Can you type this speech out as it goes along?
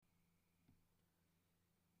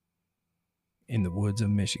In the woods of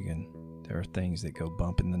Michigan, there are things that go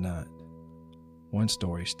bump in the night. One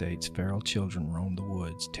story states feral children roam the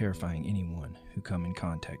woods, terrifying anyone who come in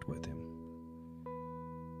contact with them.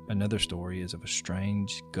 Another story is of a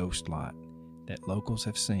strange ghost light that locals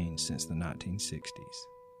have seen since the 1960s.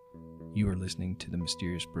 You are listening to the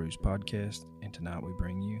Mysterious Brews podcast, and tonight we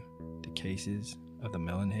bring you the cases of the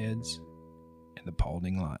Melonheads and the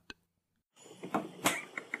Paulding Light.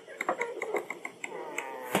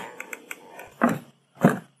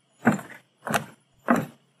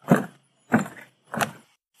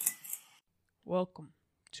 Welcome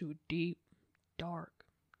to a deep, dark,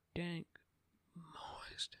 dank,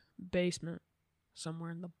 moist basement somewhere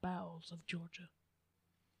in the bowels of Georgia.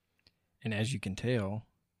 And as you can tell,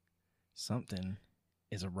 something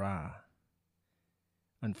is awry.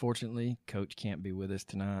 Unfortunately, Coach can't be with us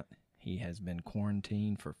tonight. He has been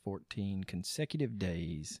quarantined for 14 consecutive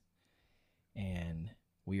days, and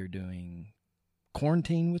we are doing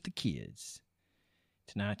Quarantine with the Kids.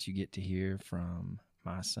 Tonight you get to hear from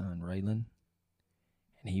my son, Raylan,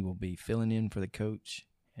 and he will be filling in for the coach,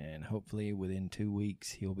 and hopefully within 2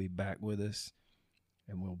 weeks he'll be back with us,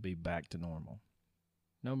 and we'll be back to normal.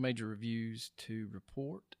 No major reviews to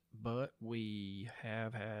report, but we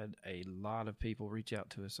have had a lot of people reach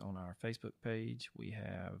out to us on our Facebook page. We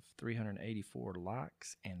have 384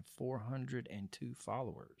 likes and 402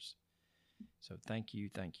 followers. So thank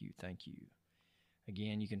you.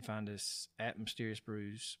 Again, you can find us at Mysterious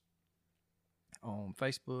Brews on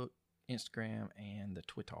Facebook, Instagram, and the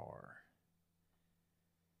Twitter.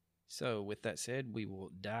 So with that said, we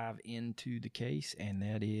will dive into the case, and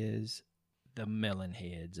that is the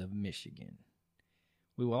Melonheads of Michigan.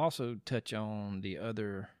 We will also touch on the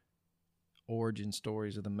other origin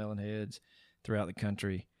stories of the Melonheads throughout the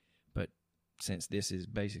country, but since this is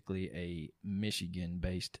basically a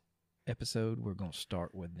Michigan-based episode, we're going to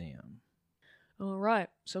start with them. All right,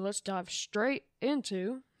 so let's dive straight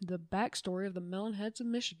into the backstory of the Melonheads of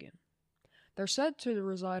Michigan. They're said to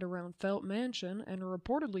reside around Felt Mansion and are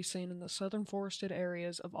reportedly seen in the southern forested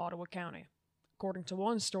areas of Ottawa County. According to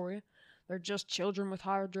one story, they're just children with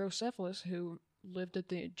hydrocephalus who lived at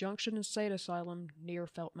the Junction and State Asylum near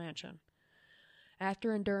Felt Mansion.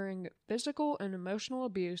 After enduring physical and emotional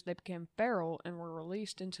abuse, they became feral and were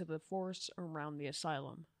released into the forests around the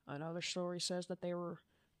asylum. Another story says that they were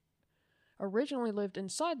originally lived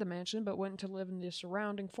inside the mansion but went to live in the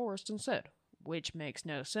surrounding forest instead, which makes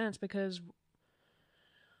no sense because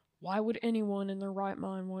why would anyone in their right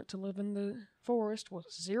mind want to live in the forest with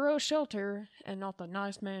zero shelter and not the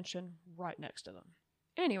nice mansion right next to them?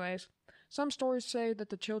 Anyways, some stories say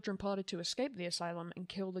that the children plotted to escape the asylum and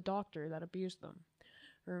kill the doctor that abused them.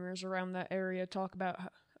 Rumors around that area talk about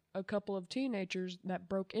a couple of teenagers that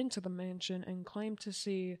broke into the mansion and claimed to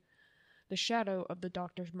see the shadow of the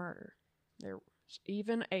doctor's murder. There was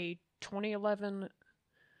even a 2011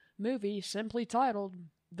 movie simply titled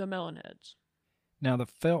The Melonheads. Now, the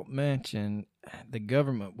Felt Mansion, the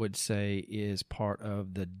government would say, is part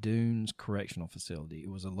of the Dunes Correctional Facility.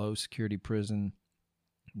 It was a low-security prison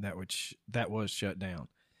that was shut down.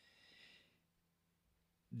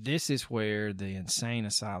 This is where the insane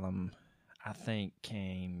asylum, I think,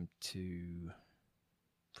 came to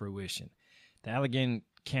fruition. The Allegheny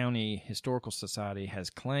County Historical Society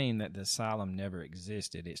has claimed that the asylum never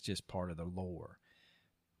existed. It's just part of the lore.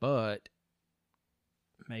 But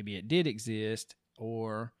maybe it did exist,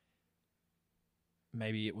 or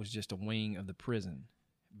maybe it was just a wing of the prison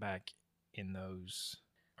back in those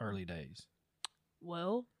early days.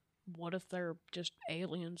 Well, what if they're just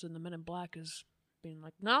aliens and the Men in Black is being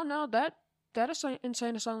like, no, that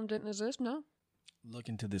insane asylum didn't exist, no. Look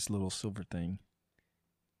into this little silver thing.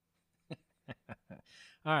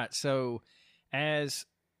 All right, so as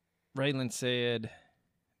Raylan said,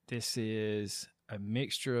 this is a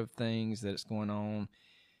mixture of things that's going on.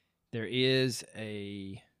 There is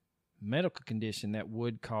a medical condition that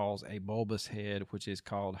would cause a bulbous head, which is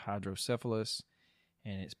called hydrocephalus,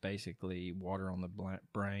 and it's basically water on the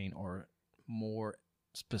brain, or more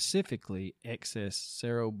specifically, excess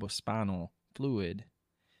cerebrospinal fluid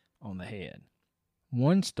on the head.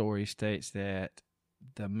 One story states that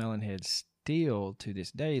the Melonheads still, to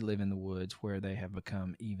this day, live in the woods, where they have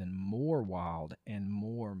become even more wild and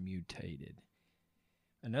more mutated.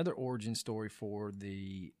 Another origin story for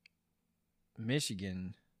the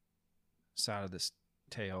Michigan side of this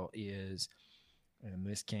tale is, and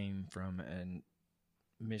this came from a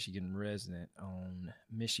Michigan resident on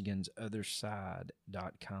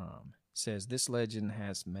michigansotherside.com, says this legend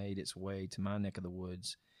has made its way to my neck of the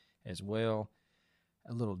woods as well.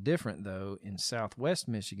 A little different, though. In southwest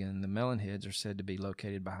Michigan, the Melonheads are said to be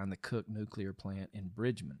located behind the Cook nuclear plant in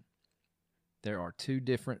Bridgman. There are two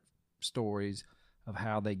different stories of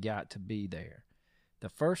how they got to be there. The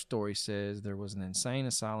first story says there was an insane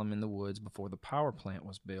asylum in the woods before the power plant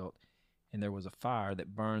was built, and there was a fire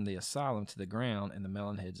that burned the asylum to the ground, and the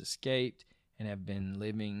Melonheads escaped and have been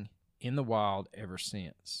living in the wild ever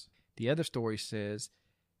since. The other story says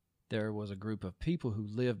there was a group of people who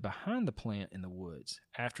lived behind the plant in the woods.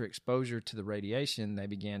 After exposure to the radiation, they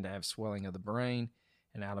began to have swelling of the brain,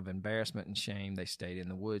 and out of embarrassment and shame, they stayed in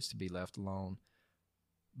the woods to be left alone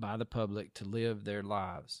by the public to live their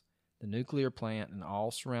lives. The nuclear plant and all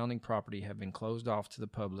surrounding property have been closed off to the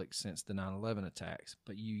public since the 9/11 attacks,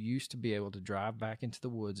 but you used to be able to drive back into the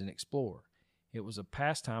woods and explore. It was a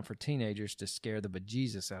pastime for teenagers to scare the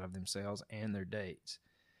bejesus out of themselves and their dates.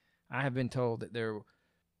 I have been told that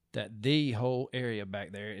the whole area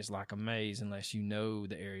back there is like a maze. Unless you know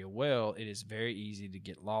the area well, it is very easy to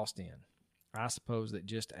get lost in. I suppose that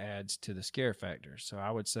just adds to the scare factor. So I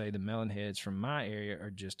would say the Melonheads from my area are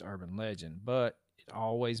just urban legend, but it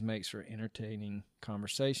always makes for entertaining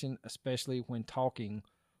conversation, especially when talking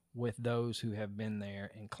with those who have been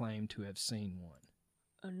there and claim to have seen one.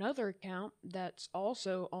 Another account that's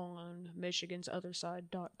also on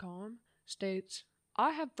michigansotherside.com states,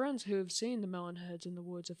 I have friends who have seen the Melonheads in the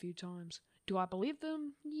woods a few times. Do I believe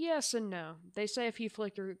them? Yes and no. They say if you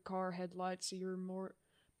flick your car headlights, you're more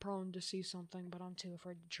prone to see something, but I'm too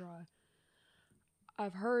afraid to try.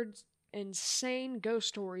 I've heard insane ghost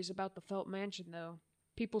stories about the Felt Mansion, though.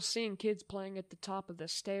 People seeing kids playing at the top of the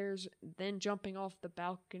stairs, then jumping off the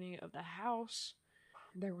balcony of the house.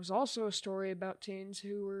 There was also a story about teens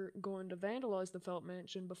who were going to vandalize the Felt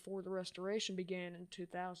Mansion before the restoration began in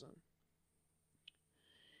 2000.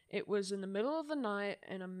 It was in the middle of the night,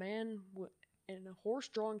 and a man in a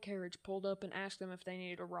horse-drawn carriage pulled up and asked them if they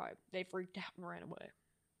needed a ride. They freaked out and ran away.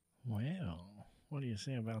 Well, what do you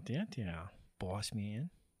say about that, yeah, boss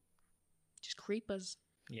man? Just creepers.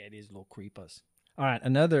 Yeah, it is little creepers. All right,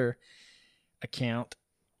 another account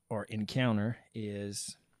or encounter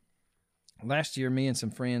is last year, me and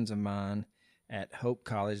some friends of mine at Hope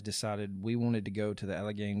College decided we wanted to go to the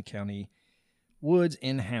Allegheny County woods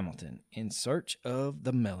in Hamilton in search of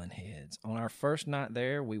the Melonheads. On our first night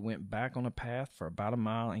there, we went back on a path for about a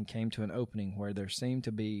mile and came to an opening where there seemed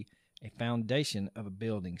to be a foundation of a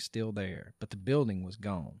building still there, but the building was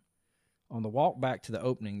gone. On the walk back to the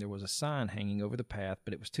opening, there was a sign hanging over the path,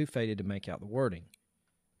 but it was too faded to make out the wording.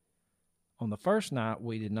 On the first night,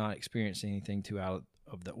 we did not experience anything too out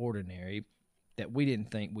of the ordinary that we didn't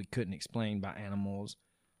think we couldn't explain by animals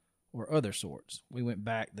or other sorts. We went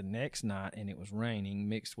back the next night, and it was raining,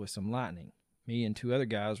 mixed with some lightning. Me and two other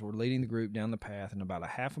guys were leading the group down the path, and about a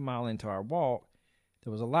half a mile into our walk,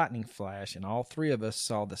 there was a lightning flash, and all three of us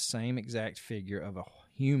saw the same exact figure of a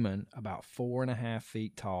human about 4.5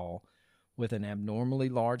 feet tall with an abnormally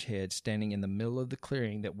large head standing in the middle of the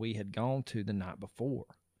clearing that we had gone to the night before.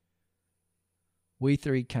 We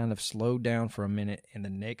three kind of slowed down for a minute, and the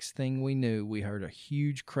next thing we knew, we heard a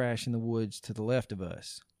huge crash in the woods to the left of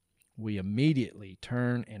us. We immediately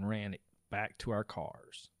turned and ran back to our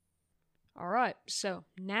cars. All right, so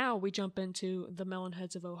now we jump into the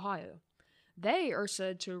Melonheads of Ohio. They are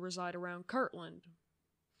said to reside around Kirtland.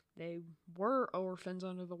 They were orphans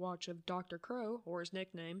under the watch of Dr. Crow, or his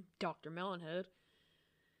nickname, Dr. Melonhead.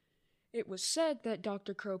 It was said that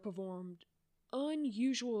Dr. Crow performed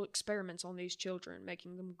unusual experiments on these children,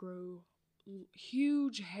 making them grow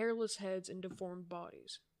huge hairless heads and deformed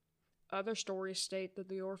bodies. Other stories state that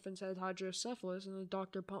the orphans had hydrocephalus and the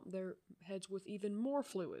doctor pumped their heads with even more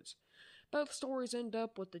fluids. Both stories end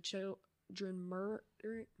up with the children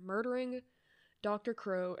murdering Dr.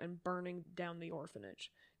 Crow and burning down the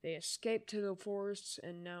orphanage. They escape to the forests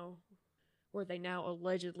where they now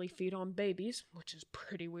allegedly feed on babies, which is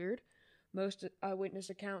pretty weird. Most eyewitness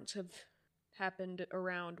accounts have happened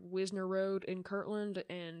around Wisner Road in Kirtland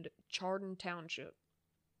and Chardon Township.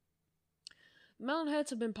 Melonheads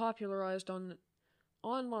have been popularized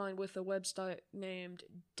online with a website named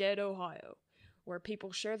Dead Ohio, where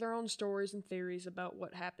people share their own stories and theories about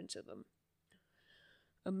what happened to them.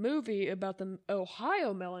 A movie about the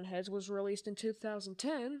Ohio Melonheads was released in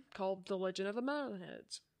 2010 called The Legend of the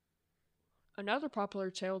Melonheads. Another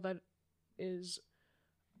popular tale that is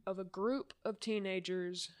of a group of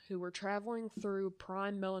teenagers who were traveling through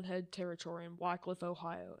prime Melonhead territory in Wycliffe,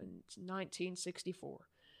 Ohio in 1964.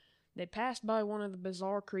 They passed by one of the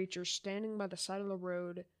bizarre creatures standing by the side of the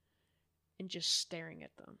road and just staring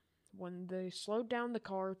at them. When they slowed down the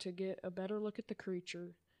car to get a better look at the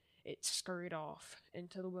creature, it scurried off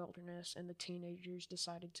into the wilderness, and the teenagers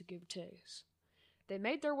decided to give chase. They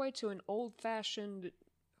made their way to an old-fashioned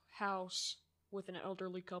house with an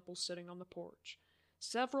elderly couple sitting on the porch.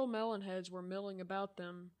 Several melon heads were milling about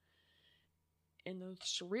them in a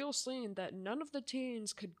surreal scene that none of the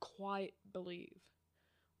teens could quite believe.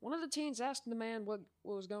 One of the teens asked the man what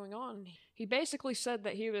was going on. He basically said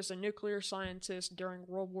that he was a nuclear scientist during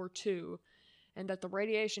World War II, and that the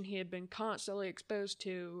radiation he had been constantly exposed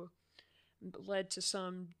to led to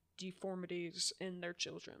some deformities in their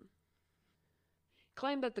children. He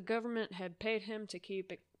claimed that the government had paid him to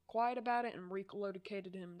keep it quiet about it and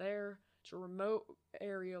relocated him there to a remote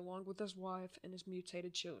area along with his wife and his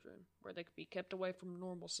mutated children, where they could be kept away from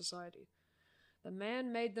normal society. The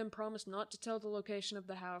man made them promise not to tell the location of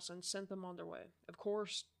the house and sent them on their way. Of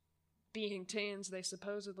course, being teens, they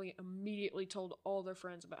supposedly immediately told all their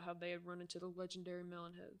friends about how they had run into the legendary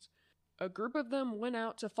Melonheads. A group of them went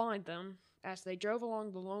out to find them. As they drove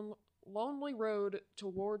along the lonely road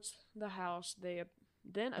towards the house, they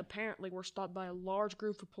then apparently were stopped by a large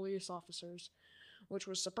group of police officers, which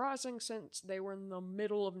was surprising since they were in the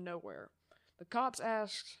middle of nowhere. The cops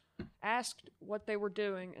asked what they were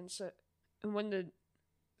doing, and when the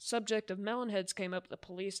subject of Melonheads came up, the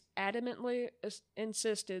police adamantly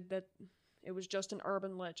insisted that it was just an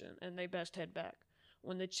urban legend and they best head back.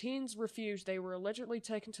 When the teens refused, they were allegedly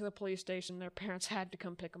taken to the police station and their parents had to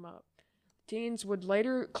come pick them up. Teens would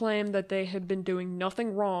later claim that they had been doing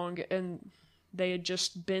nothing wrong and they had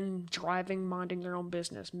just been driving, minding their own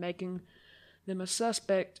business, making them a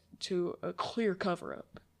suspect to a clear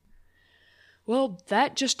cover-up. Well,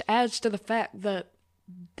 that just adds to the fact that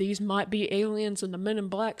these might be aliens, and the Men in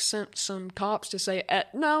Black sent some cops to say,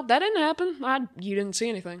 no, that didn't happen. You didn't see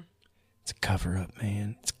anything. It's a cover-up,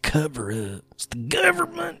 man. It's a cover-up. It's the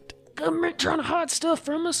government. Government trying to hide stuff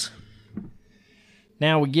from us.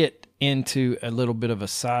 Now we get into a little bit of a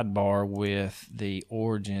sidebar with the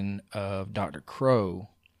origin of Dr. Crow.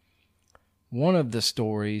 One of the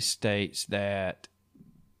stories states that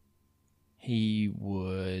he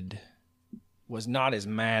was not as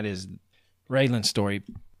mad as Raylan's story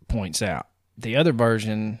points out. The other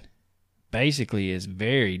version basically is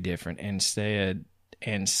very different and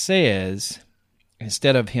says,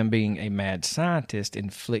 instead of him being a mad scientist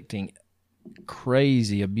inflicting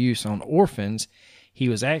crazy abuse on orphans, he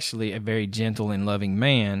was actually a very gentle and loving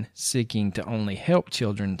man seeking to only help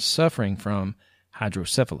children suffering from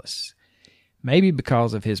hydrocephalus. Maybe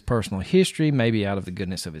because of his personal history, maybe out of the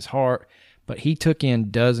goodness of his heart, but he took in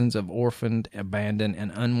dozens of orphaned, abandoned,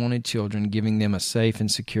 and unwanted children, giving them a safe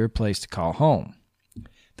and secure place to call home.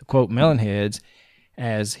 The quote Melonheads,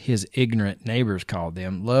 as his ignorant neighbors called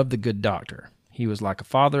them, loved the good doctor. He was like a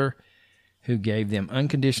father who gave them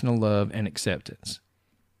unconditional love and acceptance.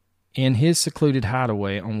 In his secluded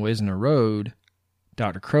hideaway on Wisner Road,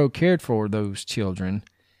 Dr. Crow cared for those children,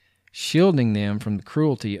 shielding them from the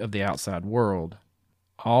cruelty of the outside world.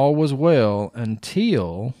 All was well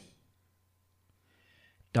until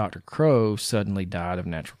Dr. Crow suddenly died of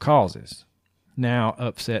natural causes. Now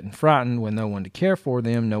upset and frightened, with no one to care for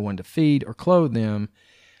them, no one to feed or clothe them,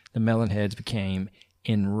 the Melonheads became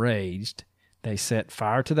enraged. They set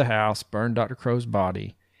fire to the house, burned Dr. Crow's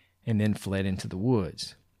body, and then fled into the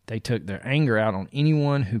woods. They took their anger out on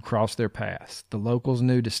anyone who crossed their paths. The locals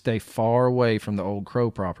knew to stay far away from the old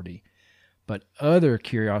Crow property, but other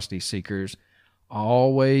curiosity seekers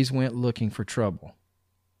always went looking for trouble.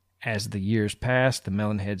 As the years passed, the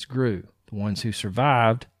Melonheads grew. The ones who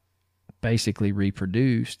survived basically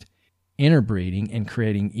reproduced, interbreeding and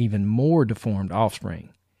creating even more deformed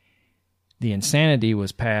offspring. The insanity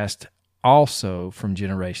was passed also from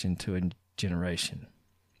generation to generation.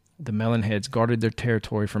 The Melonheads guarded their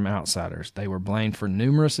territory from outsiders. They were blamed for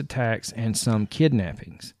numerous attacks and some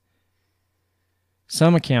kidnappings.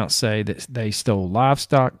 Some accounts say that they stole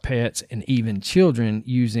livestock, pets, and even children,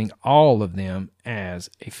 using all of them as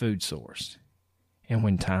a food source. And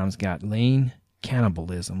when times got lean,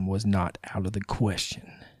 cannibalism was not out of the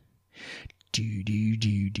question.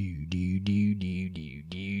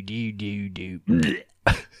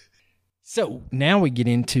 So now we get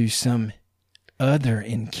into some other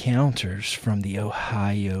encounters from the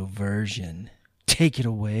Ohio version. Take it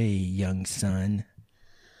away, young son.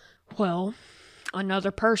 Well, another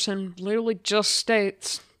person literally just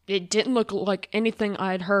states, it didn't look like anything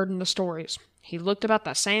I had heard in the stories. He looked about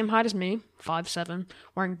the same height as me, 5'7",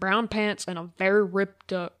 wearing brown pants and a very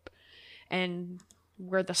ripped up. And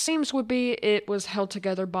where the seams would be, it was held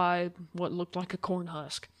together by what looked like a corn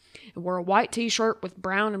husk. He wore a white t-shirt with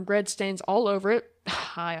brown and red stains all over it.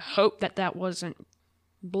 I hope that wasn't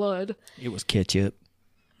blood. It was ketchup.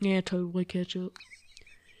 Yeah, totally ketchup.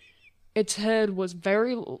 Its head was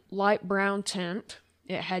very light brown tint.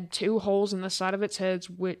 It had 2 holes in the side of its head,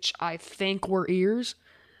 which I think were ears.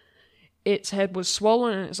 Its head was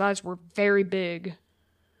swollen and its eyes were very big.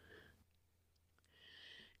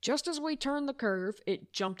 Just as we turned the curve,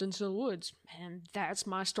 it jumped into the woods. And that's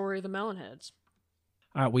my story of the Melonheads.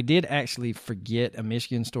 All right, we did actually forget a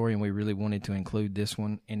Michigan story, and we really wanted to include this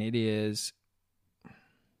one. And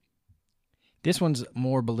this one's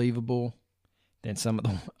more believable than some of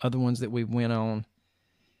the other ones that we went on.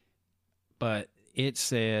 But it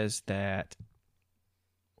says that,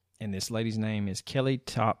 and this lady's name is Kelly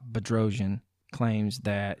Top Bedrosian, claims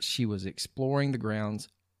that she was exploring the grounds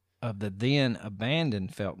of the then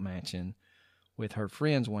abandoned Felt Mansion with her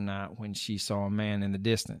friends one night when she saw a man in the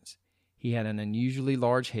distance. He had an unusually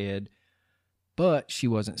large head, but she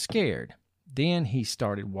wasn't scared. Then he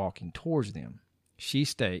started walking towards them. She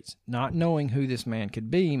states, not knowing who this man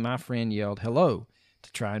could be, my friend yelled hello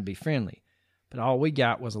to try and be friendly. But all we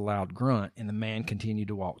got was a loud grunt, and the man continued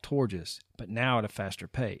to walk towards us, but now at a faster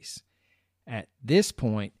pace. At this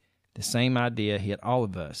point, the same idea hit all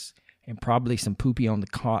of us, and probably some poopy on the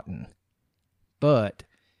cotton. But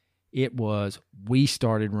it was, we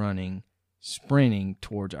started running, sprinting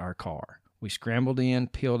towards our car. We scrambled in,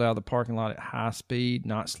 peeled out of the parking lot at high speed,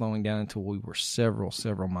 not slowing down until we were several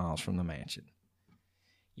miles from the mansion.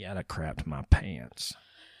 Yeah, that crapped my pants.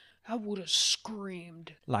 I would have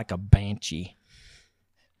screamed. Like a banshee.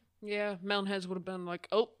 Yeah, Melonheads would have been like,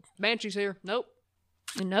 oh, Banshee's here. Nope.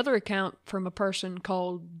 Another account from a person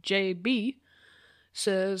called JB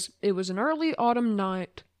says, it was an early autumn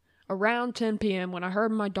night around 10 p.m. when I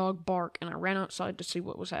heard my dog bark and I ran outside to see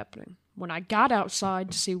what was happening. When I got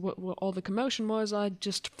outside to see what all the commotion was, I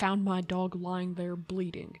just found my dog lying there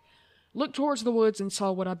bleeding. Looked towards the woods and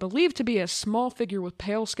saw what I believed to be a small figure with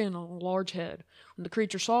pale skin on a large head. When the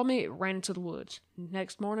creature saw me, it ran into the woods.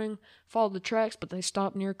 Next morning, followed the tracks, but they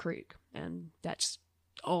stopped near a creek. And that's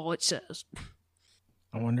all it says.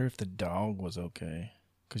 I wonder if the dog was okay.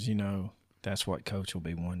 Because, that's what Coach will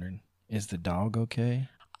be wondering. Is the dog okay?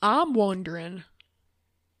 I'm wondering,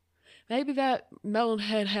 maybe that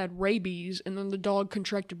Melonhead had rabies, and then the dog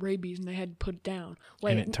contracted rabies, and they had to put it down.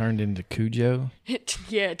 And it turned into Cujo? It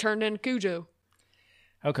turned into Cujo.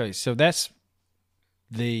 Okay, so that's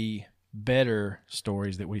the better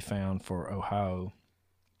stories that we found for Ohio.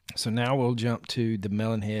 So now we'll jump to the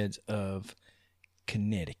Melonheads of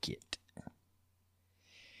Connecticut.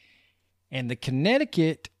 And the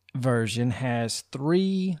Connecticut version has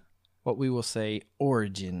 3, what we will say,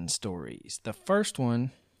 origin stories. The first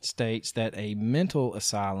one states that a mental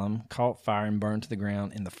asylum caught fire and burned to the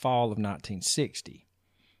ground in the fall of 1960.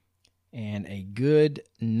 And a good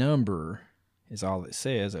number, is all it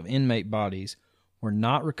says, of inmate bodies were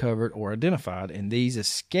not recovered or identified, and these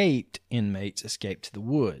escaped inmates escaped to the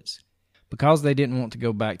woods. Because they didn't want to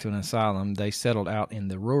go back to an asylum, they settled out in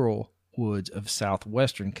the rural woods of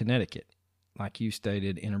southwestern Connecticut. Like you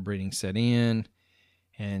stated, interbreeding set in,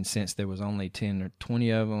 and since there was only 10 or 20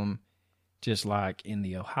 of them, just like in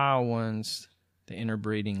the Ohio ones, the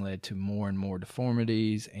interbreeding led to more and more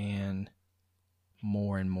deformities and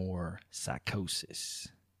more psychosis.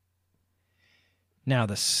 Now,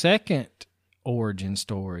 the second origin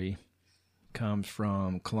story comes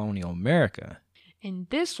from colonial America. And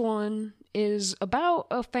this one is about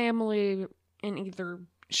a family in either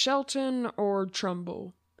Shelton or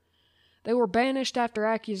Trumbull. They were banished after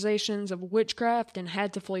accusations of witchcraft and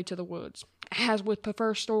had to flee to the woods. As with the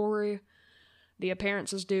first story, the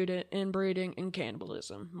appearance is due to inbreeding and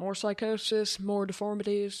cannibalism. More psychosis, more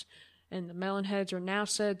deformities, and the Melonheads are now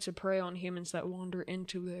said to prey on humans that wander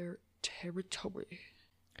into their territory.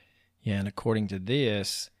 Yeah, and according to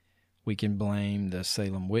this, we can blame the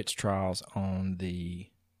Salem witch trials on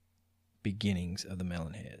the beginnings of the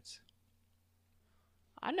Melonheads.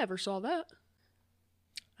 I never saw that.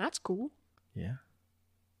 That's cool. Yeah.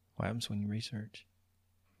 What happens when you research?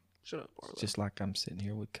 Shut up, Barlow. It's just like I'm sitting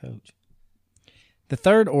here with Coach. The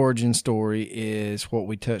third origin story is what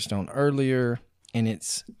we touched on earlier, and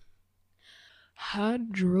it's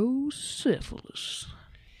hydrocephalus.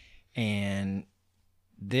 And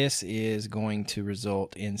this is going to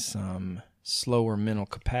result in some slower mental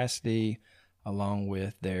capacity along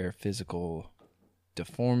with their physical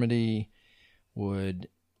deformity would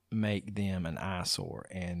make them an eyesore.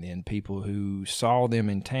 And then people who saw them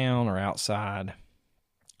in town or outside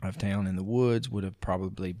of town in the woods would have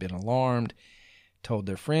probably been alarmed, told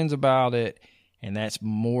their friends about it, and that's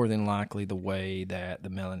more than likely the way that the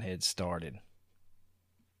Melonheads started.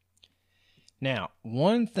 Now,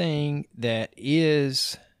 one thing that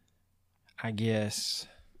is, I guess,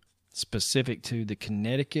 specific to the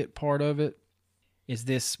Connecticut part of it is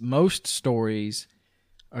this: most stories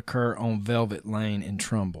occur on Velvet Lane in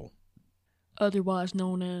Trumbull, otherwise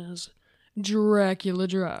known as Dracula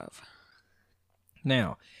Drive.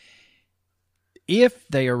 Now, if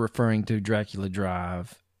they are referring to Dracula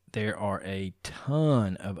Drive, there are a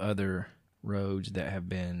ton of other roads that have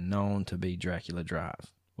been known to be Dracula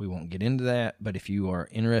Drive. We won't get into that, but if you are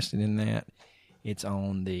interested in that, it's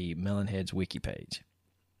on the Melonheads wiki page.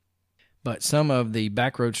 But some of the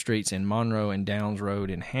backroad streets in Monroe and Downs Road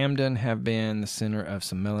in Hamden have been the center of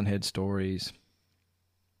some Melonhead stories.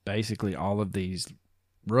 Basically, all of these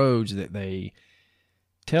roads that they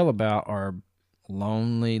tell about are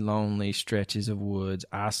lonely, lonely stretches of woods,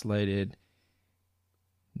 isolated,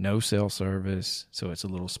 no cell service, so it's a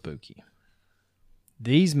little spooky.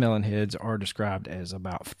 These Melonheads are described as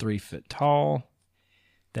about 3 foot tall.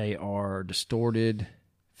 They are distorted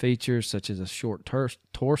features such as a short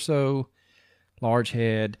torso, large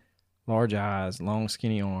head, large eyes, long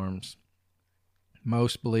skinny arms.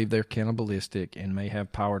 Most believe they're cannibalistic and may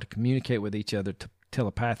have power to communicate with each other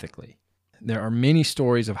telepathically. There are many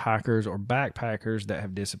stories of hikers or backpackers that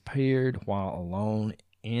have disappeared while alone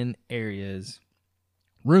in areas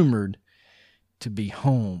rumored to be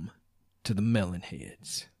home to the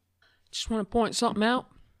Melonheads. Just want to point something out.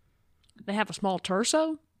 They have a small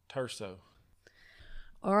torso? Torso.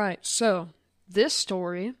 All right, so this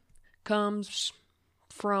story comes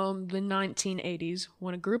from the 1980s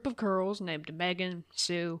when a group of girls named Megan,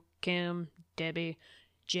 Sue, Kim, Debbie,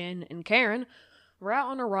 Jen, and Karen were out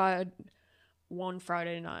on a ride one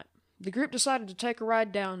Friday night. The group decided to take a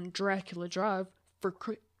ride down Dracula Drive for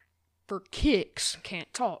kicks,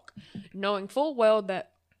 can't talk, knowing full well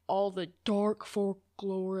that all the dark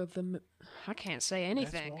folklore of the... I can't say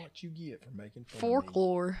anything. That's what you get for making fun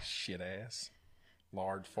folklore. Of me. Shit ass.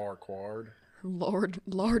 Lard Farquhar. Lord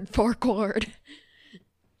Farquhar.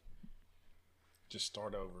 Just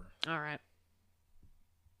start over. All right.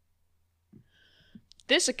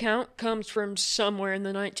 This account comes from somewhere in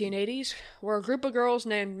the 1980s, where a group of girls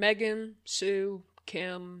named Megan, Sue,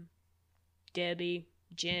 Kim, Debbie,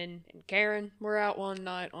 Jen, and Karen were out one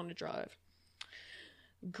night on a drive.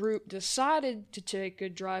 Group decided to take a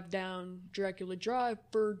drive down Dracula Drive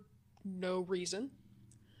for no reason,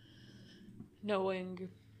 knowing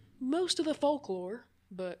most of the folklore,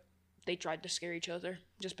 but they tried to scare each other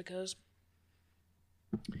just because.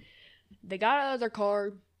 They got out of their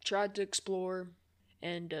car, tried to explore,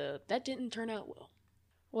 and that didn't turn out well.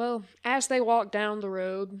 Well, as they walked down the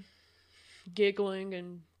road, giggling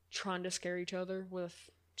and trying to scare each other with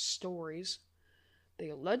stories, they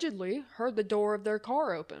allegedly heard the door of their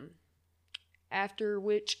car open, after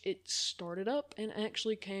which it started up and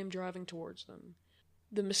actually came driving towards them.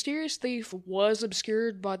 The mysterious thief was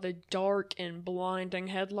obscured by the dark and blinding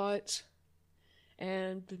headlights,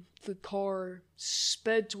 and the car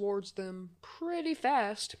sped towards them pretty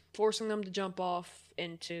fast, forcing them to jump off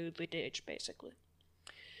into the ditch, basically.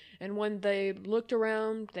 And when they looked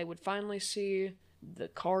around, they would finally see the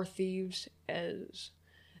car thieves as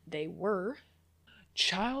they were.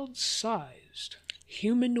 Child-sized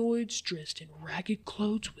humanoids dressed in ragged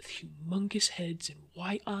clothes with humongous heads and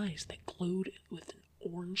white eyes that glowed with an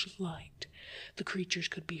orange light. The creatures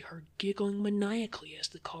could be heard giggling maniacally as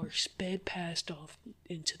the car sped past off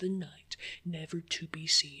into the night, never to be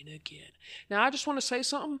seen again. Now, I just want to say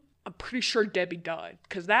something. I'm pretty sure Debbie died,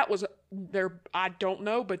 because that was I don't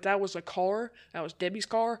know, but that was a car. That was Debbie's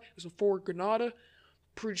car. It was a Ford Granada.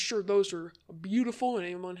 Pretty sure those are beautiful, and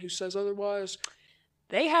anyone who says otherwise,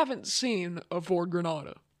 they haven't seen a Ford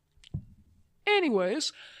Granada.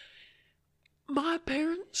 Anyways, my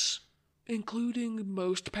parents, including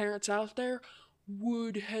most parents out there,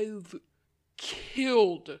 would have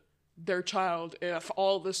killed their child if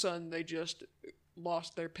all of a sudden they just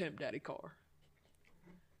lost their pimp daddy car.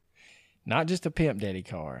 Not just a pimp daddy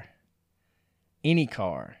car. Any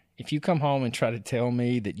car. If you come home and try to tell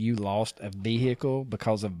me that you lost a vehicle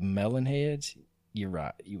because of Melonheads, you're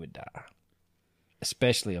right, you would die.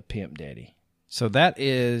 Especially a pimp daddy. So that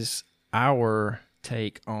is our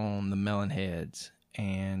take on the Melonheads.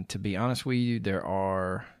 And to be honest with you, there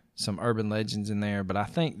are some urban legends in there, but I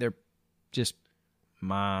think they're just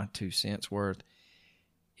my 2 cents worth.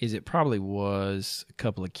 Is it probably was a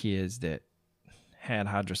couple of kids that had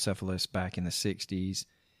hydrocephalus back in the 60s,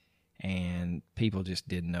 and people just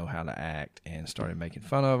didn't know how to act and started making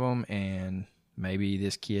fun of them, and maybe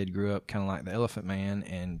this kid grew up kind of like the Elephant Man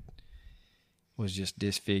and was just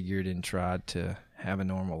disfigured and tried to have a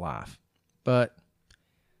normal life. But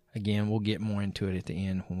again, we'll get more into it at the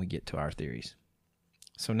end when we get to our theories.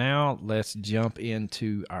 So now let's jump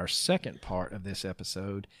into our second part of this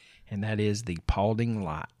episode, and that is the Paulding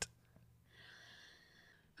Light.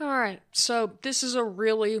 Alright, so this is a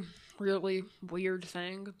really, really weird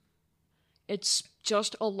thing. It's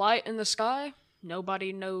just a light in the sky.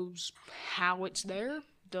 Nobody knows how it's there.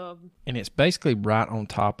 And it's basically right on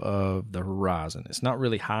top of the horizon. It's not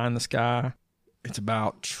really high in the sky. It's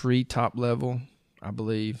about treetop level, I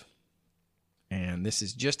believe. And this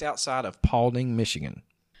is just outside of Paulding, Michigan.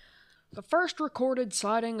 The first recorded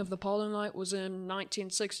sighting of the Paulding Light was in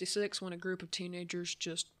 1966 when a group of teenagers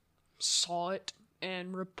just saw it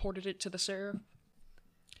and reported it to the sheriff.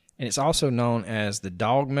 And it's also known as the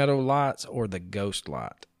Dog Meadow Lights or the Ghost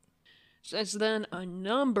Light. Since then, a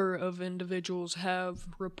number of individuals have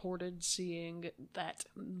reported seeing that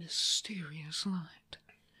mysterious light,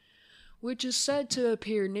 which is said to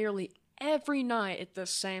appear nearly every night at the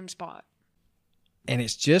same spot. And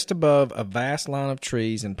it's just above a vast line of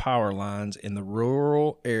trees and power lines in the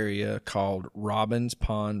rural area called Robbins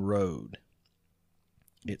Pond Road.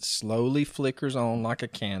 It slowly flickers on like a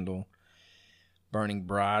candle, burning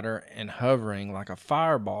brighter and hovering like a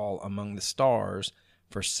fireball among the stars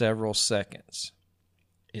for several seconds.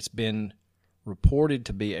 It's been reported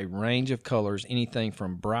to be a range of colors, anything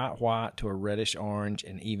from bright white to a reddish orange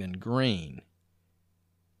and even green.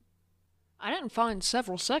 I didn't find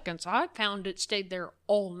several seconds. I found it stayed there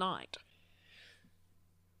all night.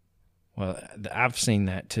 Well, I've seen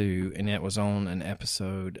that too, and it was on an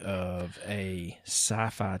episode of a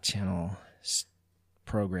Sci-Fi Channel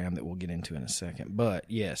program that we'll get into in a second. But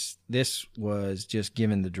yes, this was just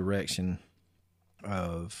given the direction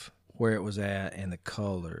of where it was at and the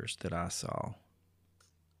colors that I saw.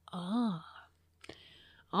 Ah.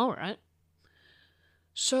 All right.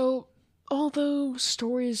 So, although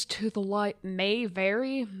stories to the light may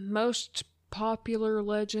vary, most popular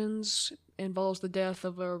legends involves the death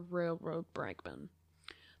of a railroad brakeman.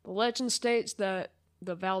 The legend states that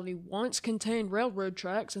the valley once contained railroad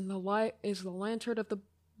tracks, and the light is the lantern of the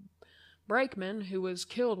brakeman who was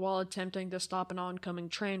killed while attempting to stop an oncoming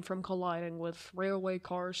train from colliding with railway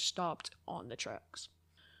cars stopped on the tracks.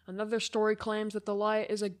 Another story claims that the light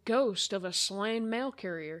is a ghost of a slain mail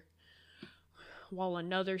carrier, while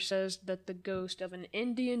another says that the ghost of an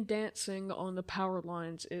Indian dancing on the power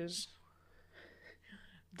lines is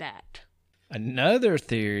that. Another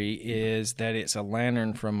theory is that it's a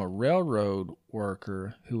lantern from a railroad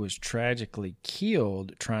worker who was tragically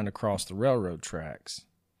killed trying to cross the railroad tracks.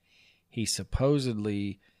 He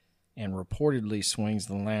supposedly and reportedly swings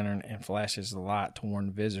the lantern and flashes the light to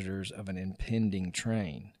warn visitors of an impending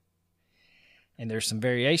train. And there's some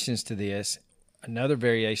variations to this. Another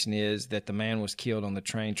variation is that the man was killed on the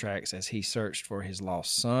train tracks as he searched for his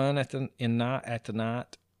lost son in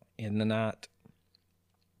the night.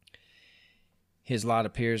 His light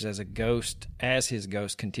appears as his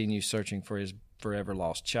ghost continues searching for his forever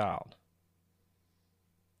lost child.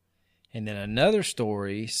 And then another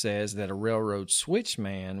story says that a railroad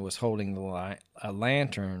switchman was holding a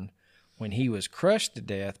lantern when he was crushed to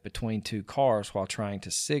death between two cars while trying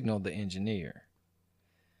to signal the engineer.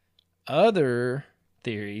 Other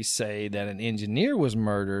theories say that an engineer was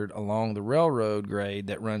murdered along the railroad grade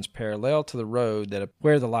that runs parallel to the road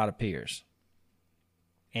where the light appears.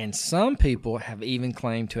 And some people have even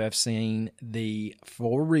claimed to have seen the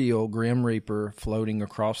for real Grim Reaper floating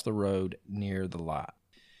across the road near the light.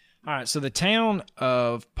 All right, so the town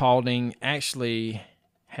of Paulding actually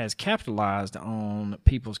has capitalized on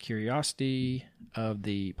people's curiosity of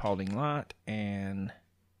the Paulding Light, and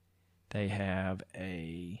they have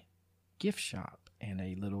a gift shop and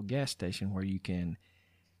a little gas station where you can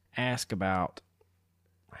ask about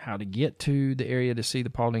how to get to the area to see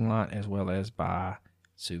the Paulding Light as well as buy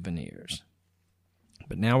souvenirs.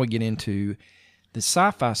 But now we get into the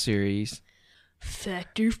sci-fi series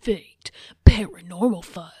Factor Fate, Paranormal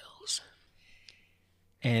Files.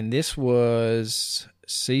 And this was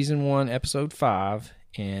Season 1, Episode 5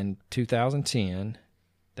 in 2010.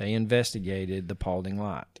 They investigated the Paulding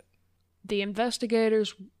Light. The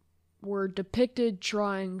investigators were depicted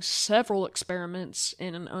trying several experiments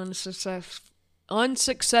in an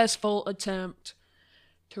unsuccessful attempt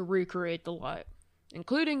to recreate the light,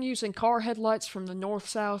 including using car headlights from the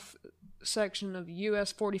north-south section of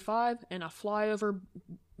US 45 and a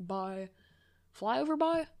flyby?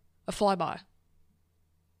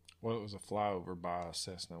 Well, it was a flyover by a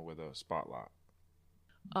Cessna with a spotlight.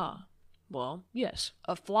 Well, yes.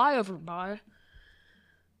 A flyover by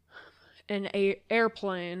an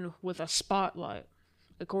airplane with a spotlight.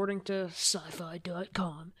 According to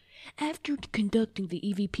sci-fi.com, after conducting the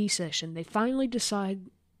EVP session, they finally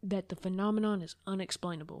decide that the phenomenon is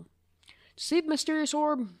unexplainable. To see the mysterious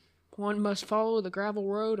orb, one must follow the gravel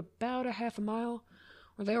road about a half a mile,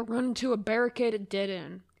 where they'll run into a barricaded dead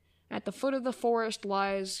end. At the foot of the forest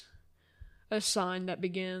lies a sign that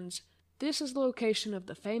begins, "This is the location of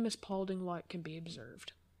the famous Paulding Light can be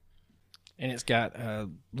observed." And it's got a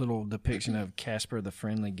little depiction of Casper the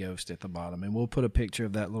Friendly Ghost at the bottom. And we'll put a picture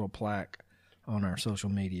of that little plaque on our social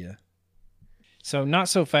media. So not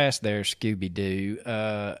so fast there,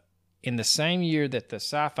 Scooby-Doo. In the same year that the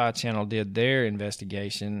Sci-Fi Channel did their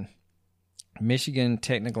investigation, Michigan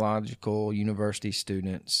Technological University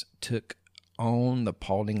students took on the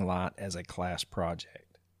Paulding Light as a class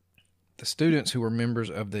project. The students, who were members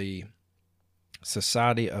of the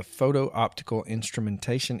Society of Photo-Optical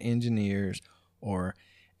Instrumentation Engineers, or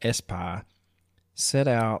SPI, set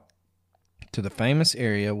out to the famous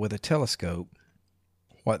area with a telescope.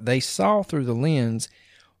 What they saw through the lens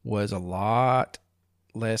was a lot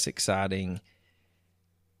less exciting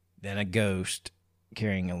than a ghost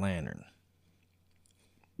carrying a lantern.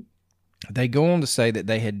 They go on to say that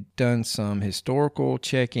they had done some historical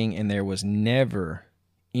checking and there was never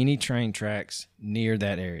any train tracks near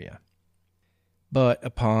that area. But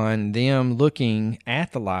upon them looking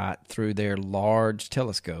at the light through their large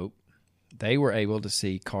telescope, they were able to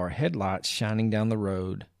see car headlights shining down the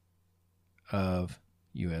road of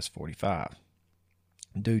US 45.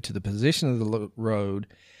 Due to the position of the road,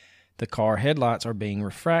 the car headlights are being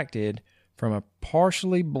refracted from a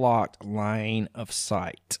partially blocked line of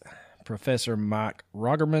sight. Professor Mike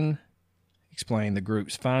Rogerman explained the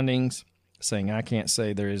group's findings, saying, "I can't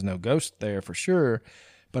say there is no ghost there for sure,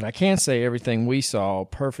 but I can say everything we saw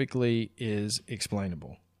perfectly is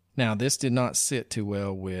explainable." Now, this did not sit too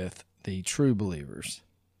well with the true believers.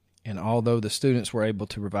 And although the students were able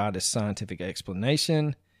to provide a scientific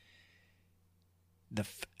explanation, the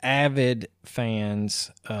avid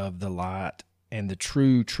fans of the light and the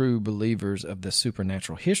true believers of the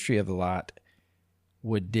supernatural history of the light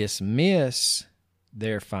would dismiss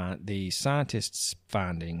the scientists'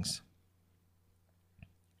 findings.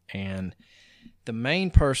 And the main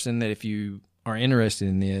person that, if you are interested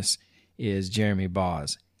in this, is Jeremy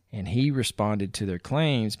Boz. And he responded to their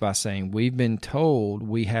claims by saying, "We've been told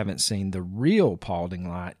we haven't seen the real Paulding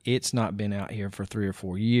Light. It's not been out here for 3 or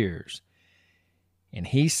 4 years." And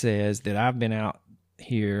he says that, "I've been out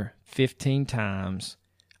here 15 times,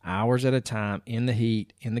 hours at a time, in the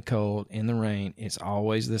heat, in the cold, in the rain. It's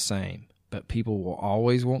always the same. But people will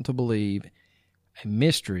always want to believe a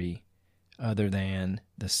mystery other than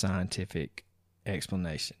the scientific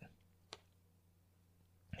explanation."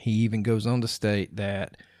 He even goes on to state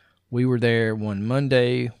that, "We were there one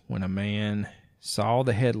Monday when a man saw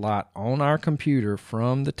the headlight on our computer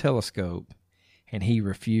from the telescope, and he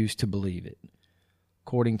refused to believe it.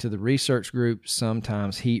 According to the research group,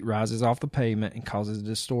 sometimes heat rises off the pavement and causes a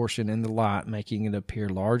distortion in the light, making it appear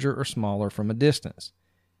larger or smaller from a distance.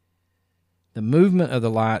 The movement of the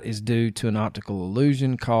light is due to an optical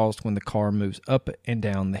illusion caused when the car moves up and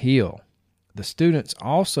down the hill. The students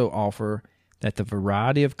also offer that the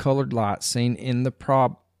variety of colored lights seen in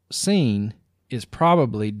the scene is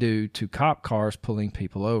probably due to cop cars pulling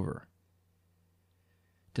people over.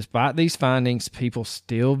 Despite these findings, people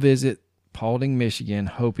still visit Paulding, Michigan,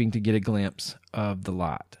 hoping to get a glimpse of the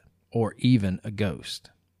light, or even a ghost.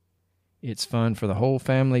 It's fun for the whole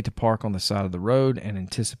family to park on the side of the road and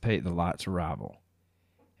anticipate the light's arrival.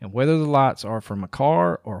 And whether the lights are from a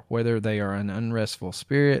car or whether they are an unrestful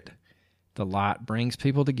spirit, the light brings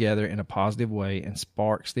people together in a positive way and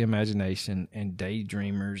sparks the imagination and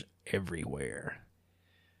daydreamers everywhere."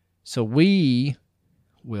 So we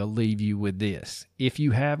will leave you with this. If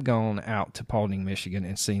you have gone out to Paulding, Michigan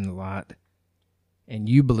and seen the light, and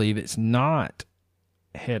you believe it's not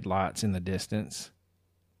headlights in the distance,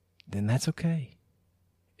 then that's okay.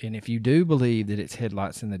 And if you do believe that it's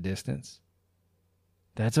headlights in the distance,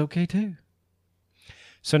 that's okay too.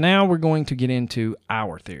 So now we're going to get into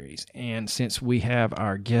our theories. And since we have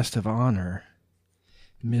our guest of honor,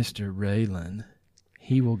 Mr. Raylan,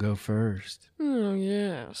 he will go first. Oh,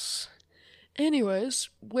 yes. Anyways,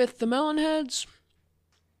 with the Melonheads,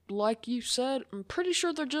 like you said, I'm pretty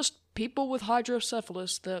sure they're just people with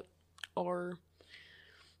hydrocephalus that are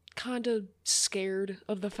kind of scared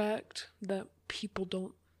of the fact that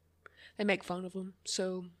people they make fun of them,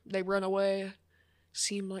 so they run away,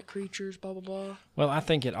 seem like creatures, blah, blah, blah. Well, I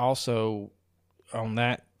think it also, on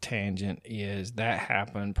that tangent, is that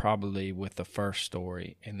happened probably with the first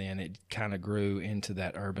story, and then it kind of grew into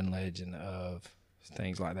that urban legend of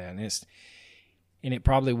things like that. And it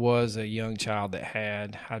probably was a young child that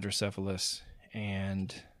had hydrocephalus,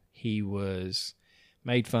 and he was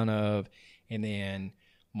made fun of, and then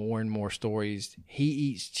more and more stories. He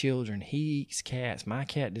eats children. He eats cats. My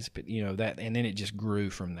cat that, and then it just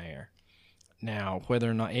grew from there. Now,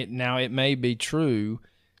 whether or not it may be true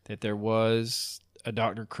that there was a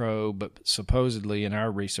Dr. Crow, but supposedly in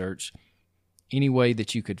our research, any way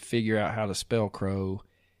that you could figure out how to spell crow,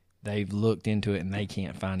 they've looked into it and they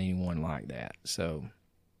can't find anyone like that. So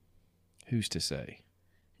who's to say?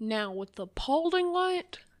 Now, with the Paulding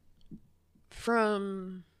light,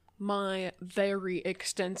 from my very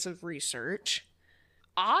extensive research,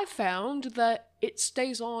 I found that it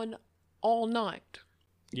stays on all night.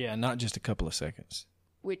 Yeah, not just a couple of seconds.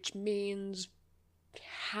 Which means,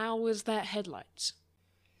 how is that headlights?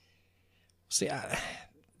 See,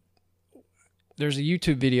 there's a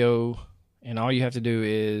YouTube video, and all you have to do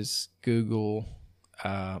is Google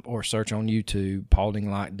or search on YouTube, Paulding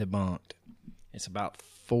light debunked. It's about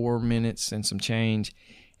 4 minutes and some change,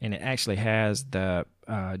 and it actually has the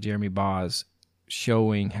Jeremy Boz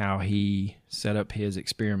showing how he set up his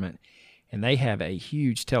experiment. And they have a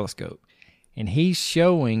huge telescope, and he's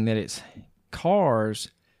showing that it's cars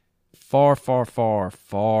far, far, far,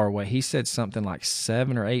 far away. He said something like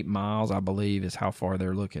 7 or 8 miles, I believe, is how far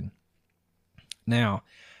they're looking. Now,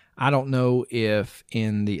 I don't know if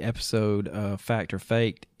in the episode of Fact or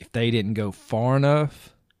Faked, if they didn't go far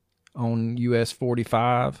enough on US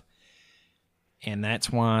 45, and that's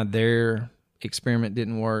why their experiment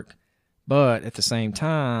didn't work. But at the same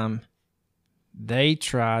time, they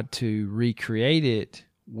tried to recreate it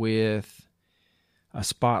with a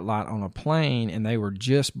spotlight on a plane, and they were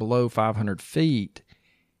just below 500 feet,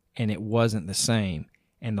 and it wasn't the same.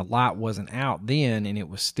 And the light wasn't out then, and it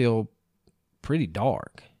was still pretty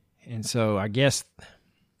dark. And so I guess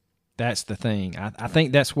that's the thing. I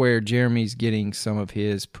think that's where Jeremy's getting some of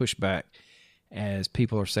his pushback, as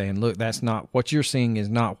people are saying, look, that's not what you're seeing is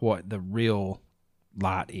not what the real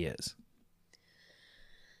light is.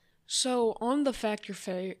 So on the Fact or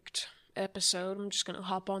Faked episode, I'm just going to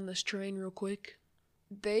hop on this train real quick.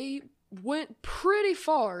 They went pretty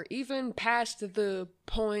far, even past the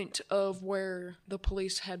point of where the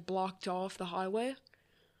police had blocked off the highway.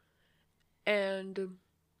 And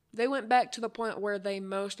they went back to the point where they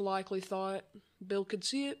most likely thought Bill could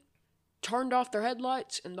see it, turned off their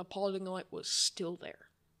headlights, and the Paulding light was still there.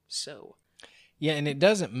 So, yeah, and it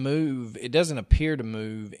doesn't move. It doesn't appear to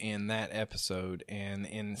move in that episode. And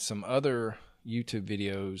in some other YouTube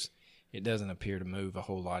videos, it doesn't appear to move a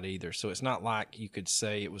whole lot either. So it's not like you could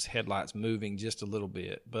say it was headlights moving just a little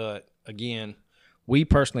bit. But again, we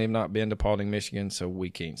personally have not been to Paulding, Michigan, so we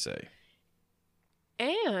can't say.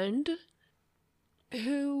 And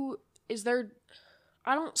who is there?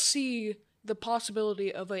 I don't see the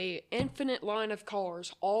possibility of a infinite line of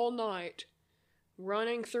cars all night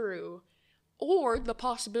running through, or the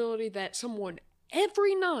possibility that someone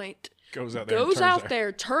every night goes out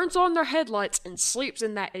there, turns on their headlights, and sleeps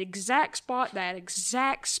in that exact spot, that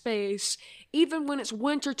exact space, even when it's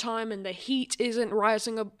wintertime and the heat isn't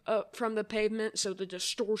rising up from the pavement, so the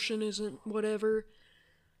distortion isn't whatever.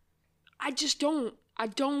 I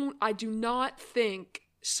do not think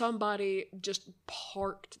somebody just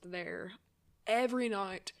parked there every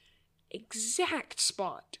night. Exact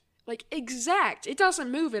spot. Like, exact. It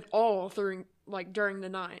doesn't move at all during the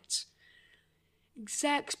nights.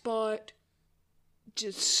 Exact spot.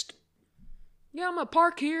 Just, yeah, I'm gonna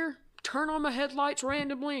park here, turn on my headlights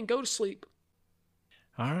randomly, and go to sleep.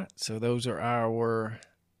 All right, so those are our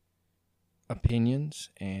opinions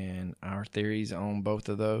and our theories on both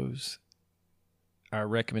of those. Our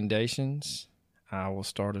recommendations, I will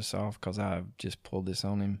start us off because I've just pulled this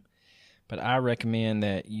on him. But I recommend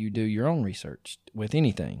that you do your own research with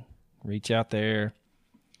anything. Reach out there,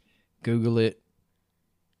 Google it,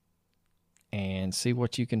 and see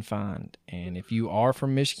what you can find. And if you are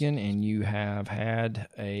from Michigan and you have had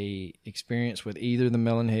a experience with either the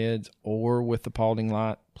melon heads or with the Paulding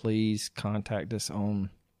light, please contact us on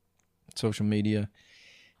social media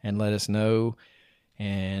and let us know.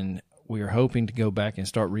 And we are hoping to go back and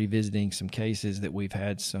start revisiting some cases that we've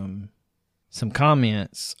had some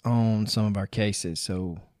comments on some of our cases.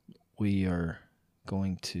 So we are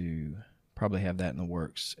going to probably have that in the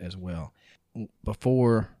works as well.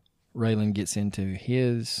 Before Raylan gets into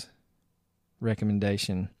his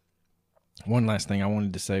recommendation, one last thing I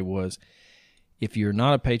wanted to say was, if you're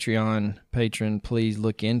not a Patreon patron, please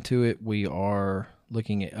look into it. We are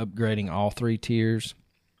looking at upgrading all 3 tiers.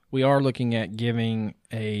 We are looking at giving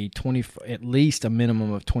at least a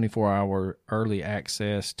minimum of 24-hour early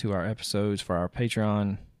access to our episodes for our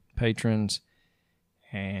Patreon patrons.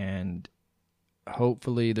 And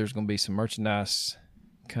hopefully there's going to be some merchandise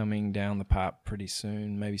coming down the pipe pretty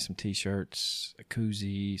soon. Maybe some T-shirts, a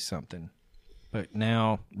koozie, something. But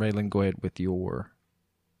now, Raylan, go ahead with your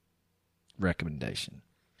recommendation.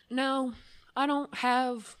 No, I don't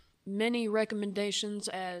have many recommendations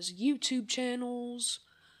as YouTube channels.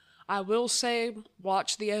 I will say,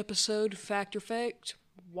 watch the episode Fact or Faked.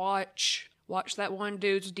 Watch that one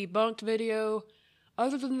dude's debunked video.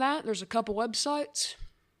 Other than that, there's a couple websites.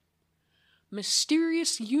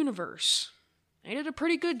 Mysterious Universe. They did a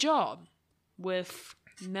pretty good job with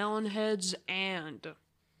melon heads and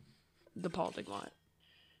the polyglot.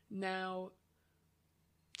 Now,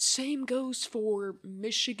 same goes for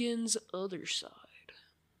Michigan's Other Side.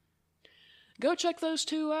 Go check those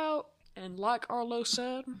two out, and like Arlo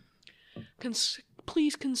said,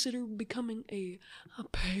 please consider becoming a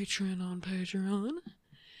patron on Patreon.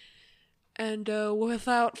 And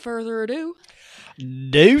without further ado...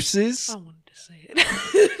 Deuces! I wanted to say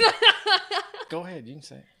it. Go ahead, you can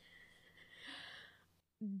say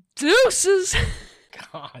it. Deuces!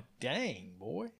 God dang, boy.